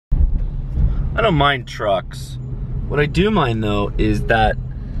I don't mind trucks. What I do mind though is that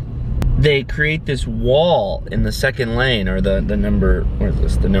they create this wall in the second lane, or the number, what is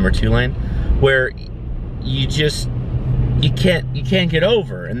this, the number 2 lane, where you can't get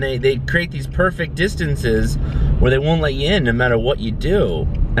over, and they create these perfect distances where they won't let you in no matter what you do.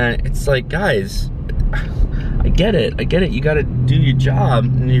 And it's like, guys, I get it, you gotta do your job,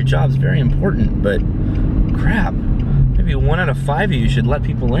 and your job's very important, but crap, maybe 1 out of 5 of you should let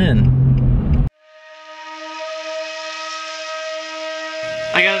people in.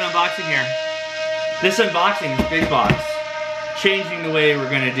 I got an unboxing here. This unboxing is big box, changing the way we're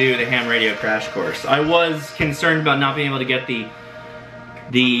gonna do the ham radio crash course. I was concerned about not being able to get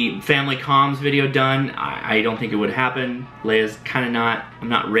the family comms video done. I don't think it would happen. Leia's kind of not, I'm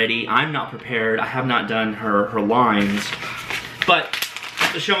not ready. I'm not prepared. I have not done her lines. But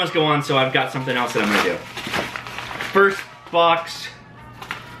the show must go on, so I've got something else that I'm gonna do. First box,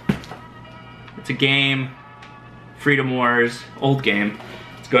 it's a game, Freedom Wars, old game.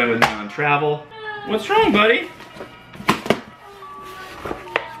 It's going with me on travel. What's wrong, buddy?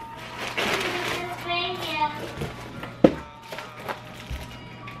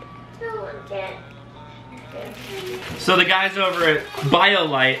 So the guys over at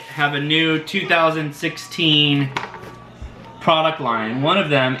BioLite have a new 2016 product line. One of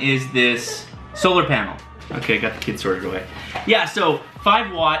them is this solar panel. Okay, got the kids sorted away. Yeah, so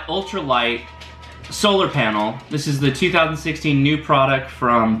 5-watt ultralight solar panel. This is the 2016 new product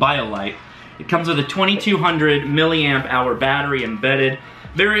from BioLite. It comes with a 2200 milliamp hour battery embedded.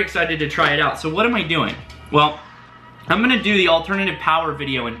 Very excited to try it out. So what am I doing? Well, I'm gonna do the alternative power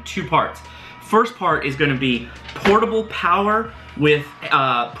video in 2 parts. First part is gonna be portable power with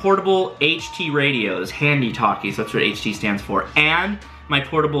portable HT radios, handy talkies, that's what HT stands for, and my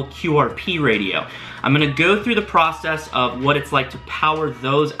portable QRP radio. I'm gonna go through the process of what it's like to power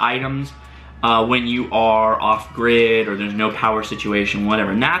those items when you are off grid or there's no power situation,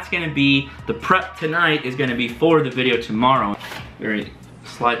 whatever. And that's gonna be, the prep tonight is gonna be for the video tomorrow.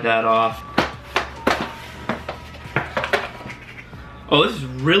 Slide that off. Oh, this is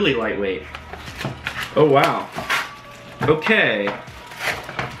really lightweight. Oh wow. Okay.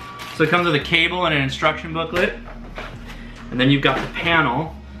 So it comes with a cable and an instruction booklet. And then you've got the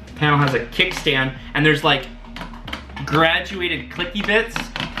panel. The panel has a kickstand, and there's like graduated clicky bits.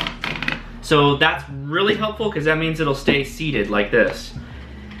 So that's really helpful because that means it'll stay seated like this.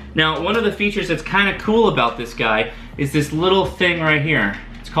 Now, one of the features that's kind of cool about this guy is this little thing right here.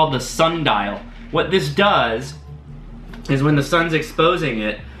 It's called the sundial. What this does is when the sun's exposing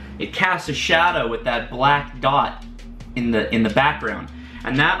it, it casts a shadow with that black dot in the background,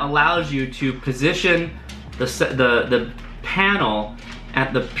 and that allows you to position the panel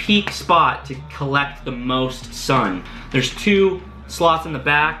at the peak spot to collect the most sun. There's 2 slots in the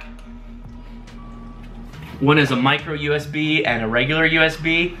back. One is a micro USB and a regular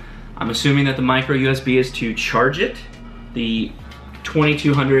USB. I'm assuming that the micro USB is to charge it, the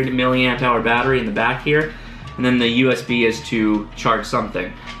 2200 milliamp hour battery in the back here, and then the USB is to charge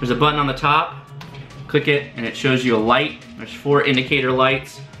something. There's a button on the top, click it, and it shows you a light. There's 4 indicator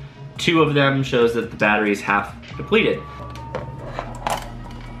lights. 2 of them shows that the battery is half depleted.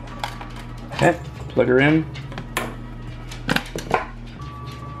 Okay, plug her in.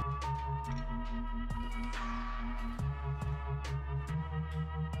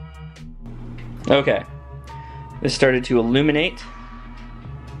 Okay, this started to illuminate,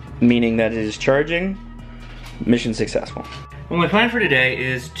 meaning that it is charging. Mission successful. Well, my plan for today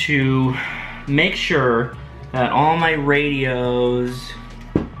is to make sure that all my radios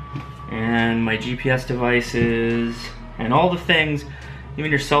and my GPS devices and all the things,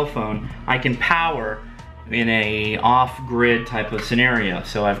 even your cell phone, I can power in a off-grid type of scenario.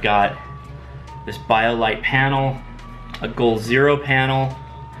 So I've got this BioLite panel, a Goal Zero panel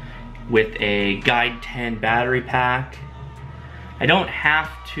with a Guide 10 battery pack. I don't have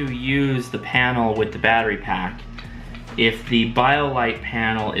to use the panel with the battery pack. If the BioLite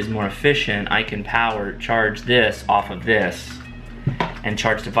panel is more efficient, I can charge this off of this and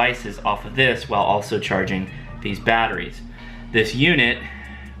charge devices off of this while also charging these batteries. This unit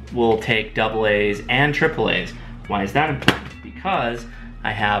will take AA's and AAA's. Why is that important? Because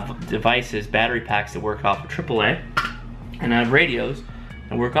I have devices, battery packs that work off of AAA, and I have radios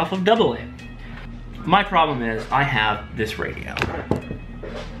that work off of AA. My problem is I have this radio.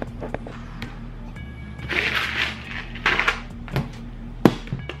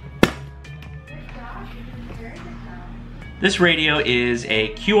 This radio is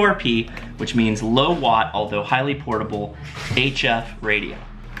a QRP, which means low watt, although highly portable, HF radio.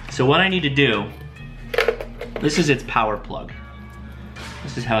 So what I need to do, this is its power plug.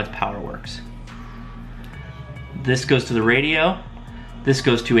 This is how its power works. This goes to the radio. This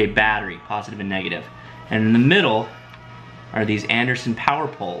goes to a battery, positive and negative. And in the middle are these Anderson power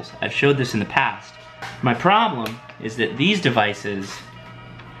poles. I've showed this in the past. My problem is that these devices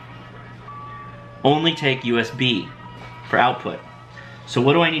only take USB for output. So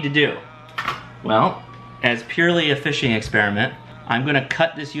what do I need to do? Well, as purely a fishing experiment, I'm gonna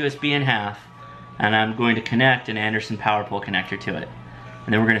cut this USB in half and I'm going to connect an Anderson power pole connector to it.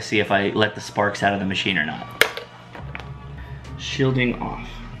 And then we're gonna see if I let the sparks out of the machine or not. Shielding off.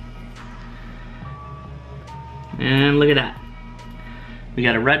 And look at that. We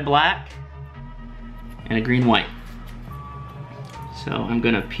got a red black and a green white. So I'm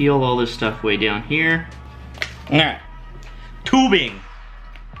gonna peel all this stuff way down here. All right, tubing.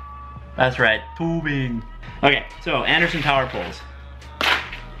 That's right, tubing. Okay, so Anderson power poles.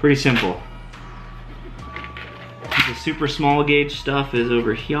 Pretty simple. The super small gauge stuff is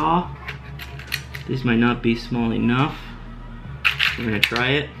over here. This might not be small enough. We're gonna try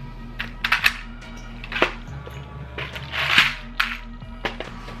it.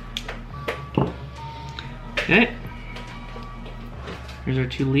 Okay. Here's our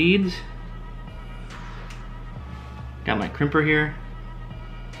two leads. Got my crimper here.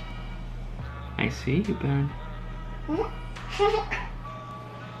 I see you, Ben.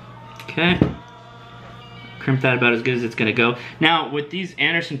 Okay. Crimp that about as good as it's gonna go. Now, with these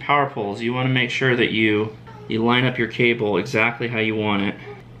Anderson power poles, you wanna make sure that you line up your cable exactly how you want it,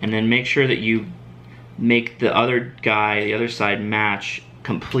 and then make sure that you make the other guy, the other side, match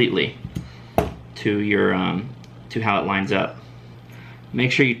completely to your, to how it lines up.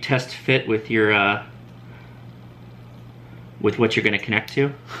 Make sure you test fit with your, with what you're gonna connect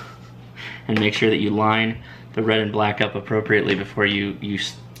to, and make sure that you line the red and black up appropriately before you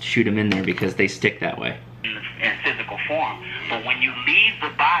shoot them in there, because they stick that way. In physical form, but when you leave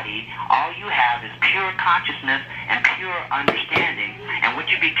the body, all you have is pure consciousness and pure understanding, and what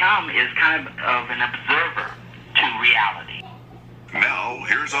you become is kind of an observer to reality. Now,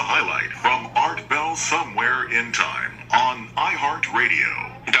 here's a highlight from Art Bell Somewhere in Time on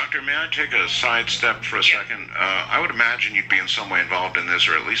iHeartRadio. Doctor, may I take a sidestep for a second? I would imagine you'd be in some way involved in this,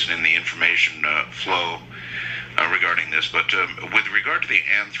 or at least in the information flow regarding this, but with regard to the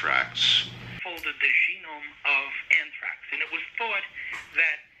anthrax. Folded the genome of anthrax, and it was thought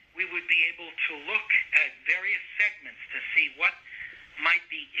that we would be able to look at various segments to see what might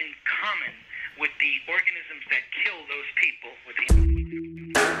be in common with the organisms that kill those people with the...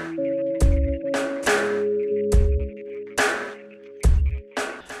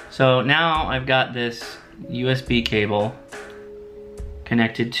 So now I've got this USB cable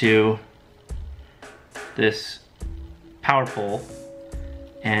connected to this power pole,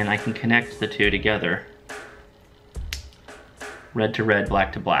 and I can connect the two together. Red to red,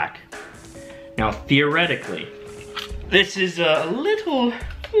 black to black. Now theoretically, this is a little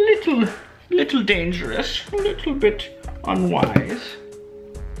dangerous, a little bit unwise.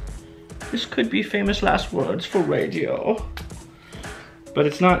 This could be famous last words for radio. But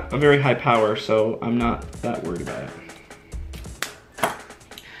it's not a very high power, so I'm not that worried about it.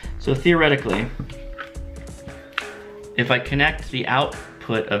 So theoretically, if I connect the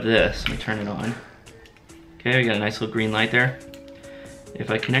output of this, let me turn it on. Okay, we got a nice little green light there. If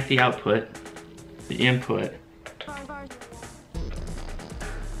I connect the output, the input,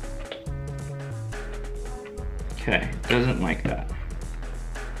 okay, it doesn't like that.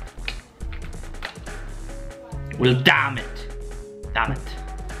 Well, damn it. Damn it.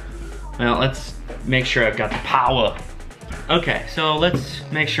 Well, let's make sure I've got the power. Okay, so let's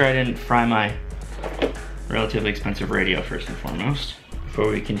make sure I didn't fry my relatively expensive radio first and foremost, before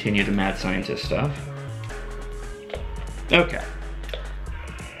we continue the mad scientist stuff. Okay.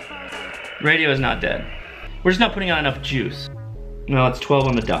 Radio is not dead. We're just not putting on enough juice. Well, it's 12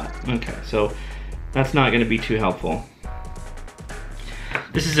 on the dot. Okay, so that's not gonna be too helpful.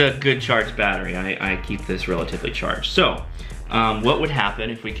 This is a good charged battery. I keep this relatively charged. So, what would happen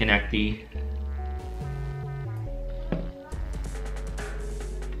if we connect the...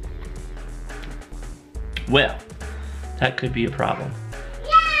 Well, that could be a problem.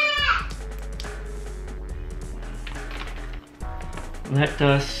 Yeah! Let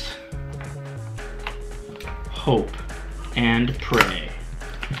us hope and pray.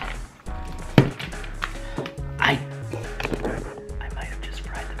 I might have just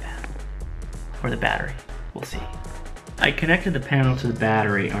fried the panel. Or the battery. We'll see. I connected the panel to the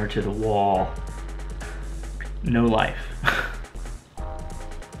battery, or to the wall. No life.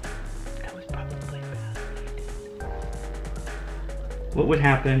 That was probably bad. What would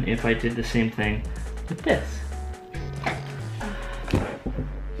happen if I did the same thing with this?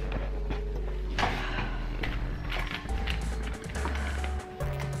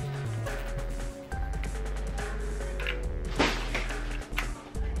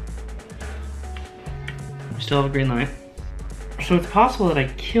 still have a green light. So it's possible that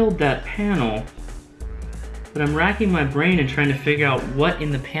I killed that panel, but I'm racking my brain and trying to figure out what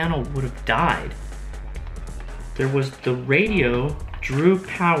in the panel would have died. There was the radio drew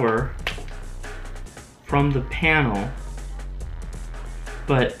power from the panel,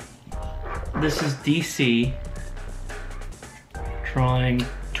 but this is DC drawing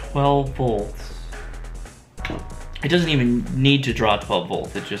 12 volts. It doesn't even need to draw 12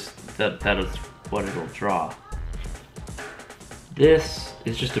 volts, it just, that is what it'll draw. This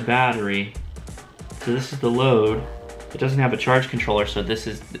is just a battery, so this is the load. It doesn't have a charge controller, so this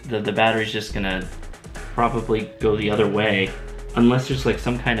is, the battery's just gonna probably go the other way, unless there's like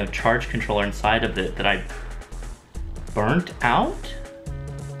some kind of charge controller inside of it that I burnt out?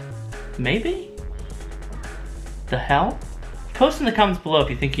 Maybe? The hell? Post in the comments below if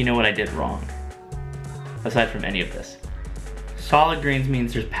you think you know what I did wrong, aside from any of this. Solid greens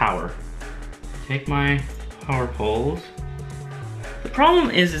means there's power. Take my power poles. The problem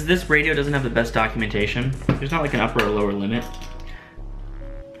is this radio doesn't have the best documentation. There's not like an upper or lower limit.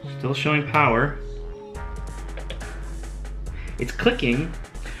 Still showing power. It's clicking,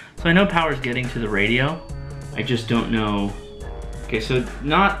 so I know power's getting to the radio. I just don't know. Okay, so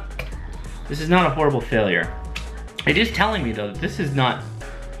this is not a horrible failure. It is telling me though that this is not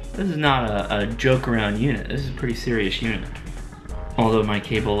a joke around unit. This is a pretty serious unit. Although my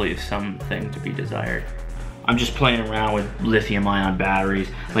cable leaves something to be desired. I'm just playing around with lithium ion batteries.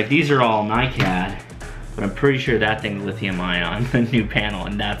 Like these are all NiCad, but I'm pretty sure that thing's lithium ion, the new panel,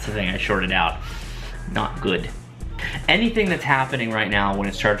 and that's the thing I shorted out. Not good. Anything that's happening right now when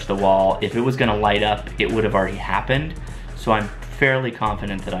it's charged to the wall, if it was gonna light up, it would have already happened. So I'm fairly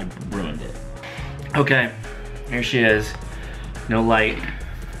confident that I ruined it. Okay, here she is. No light.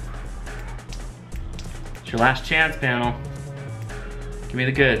 It's your last chance, panel. Give me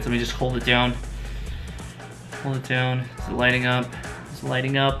the goods. Let me just hold it down. Hold it down. Is it lighting up? Is it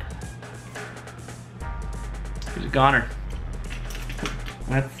lighting up? Here's a goner.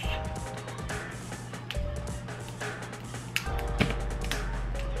 That's...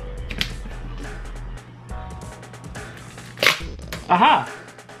 Aha!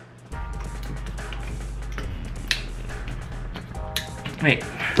 Wait.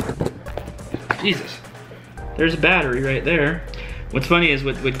 Jesus. There's a battery right there. What's funny is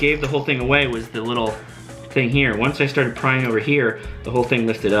what gave the whole thing away was the little thing here. Once I started prying over here, the whole thing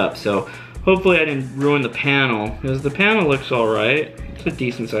lifted up. So hopefully I didn't ruin the panel, because the panel looks alright. It's a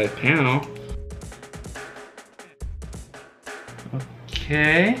decent sized panel.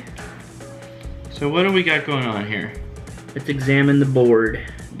 Okay. So what do we got going on here? Let's examine the board.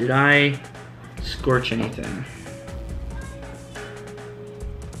 Did I scorch anything?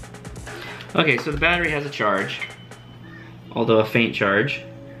 Okay, so the battery has a charge, although a faint charge.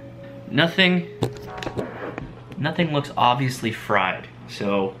 Nothing looks obviously fried.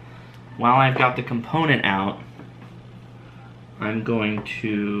 So while I've got the component out, I'm going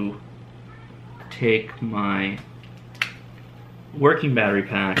to take my working battery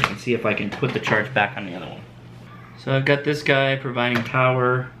pack and see if I can put the charge back on the other one. So I've got this guy providing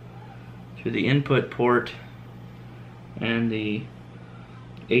power through the input port, and the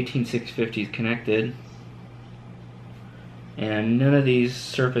 18650 is connected, and none of these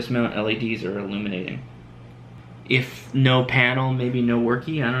surface mount LEDs are illuminating. If no panel, maybe no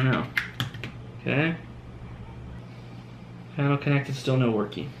worky, I don't know. Okay. Panel connected, still no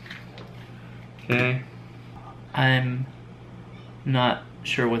worky. Okay. I'm not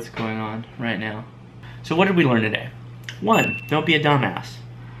sure what's going on right now. So what did we learn today? 1, don't be a dumbass.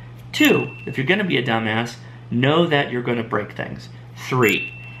 2, if you're gonna be a dumbass, know that you're gonna break things.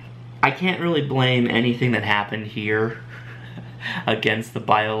 3, I can't really blame anything that happened here against the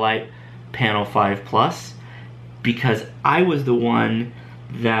BioLite Panel 5 Plus, because I was the one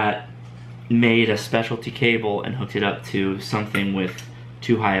that made a specialty cable and hooked it up to something with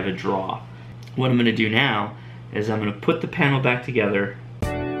too high of a draw. What I'm gonna do now is I'm gonna put the panel back together.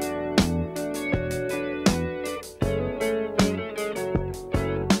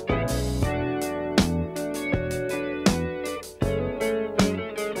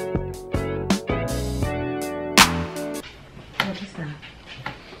 What is that?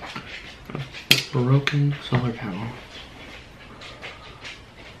 A broken solar panel.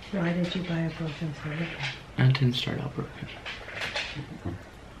 Why did you buy a broken solar panel? It didn't start out broken.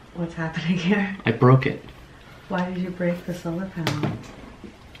 What's happening here? I broke it. Why did you break the solar panel?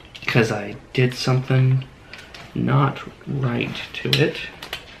 Because I did something not right to it,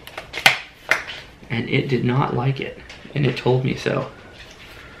 and it did not like it, and it told me so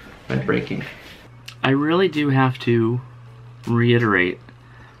by breaking. I really do have to reiterate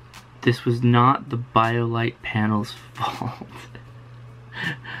this was not the BioLite Panel's fault.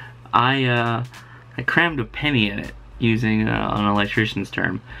 I crammed a penny in it, using an electrician's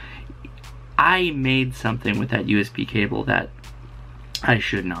term. I made something with that USB cable that I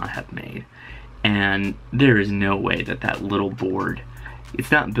should not have made. And there is no way that that little board,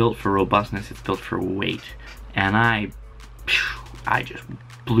 it's not built for robustness, it's built for weight. And I just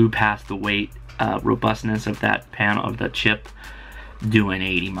blew past the weight robustness of that panel, of the chip, doing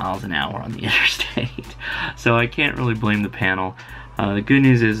 80 miles an hour on the interstate. So I can't really blame the panel. The good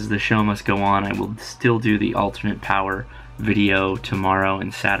news is the show must go on. I will still do the alternate power video tomorrow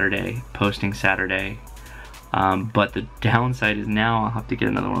and Saturday, posting Saturday. But the downside is now I'll have to get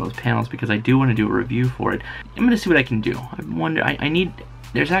another one of those panels because I do want to do a review for it. I'm going to see what I can do. I wonder,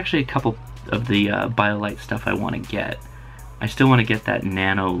 there's actually a couple of the BioLite stuff I want to get. I still want to get that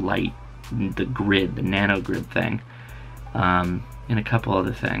nano light, the nano grid thing, and a couple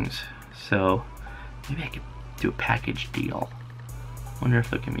other things. So maybe I could do a package deal. Wonder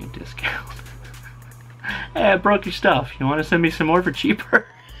if they'll give me a discount. Hey, I broke your stuff. You want to send me some more for cheaper?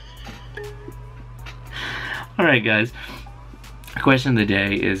 Alright guys, the question of the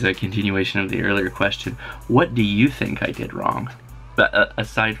day is a continuation of the earlier question. What do you think I did wrong?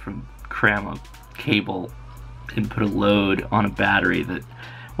 Aside from cram a cable and put a load on a battery that,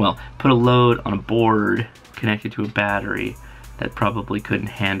 well, put a load on a board connected to a battery that probably couldn't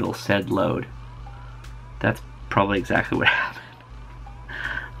handle said load. That's probably exactly what happened.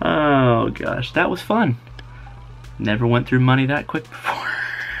 Oh gosh, that was fun. Never went through money that quick before.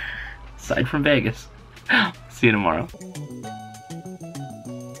 Aside from Vegas. See you tomorrow.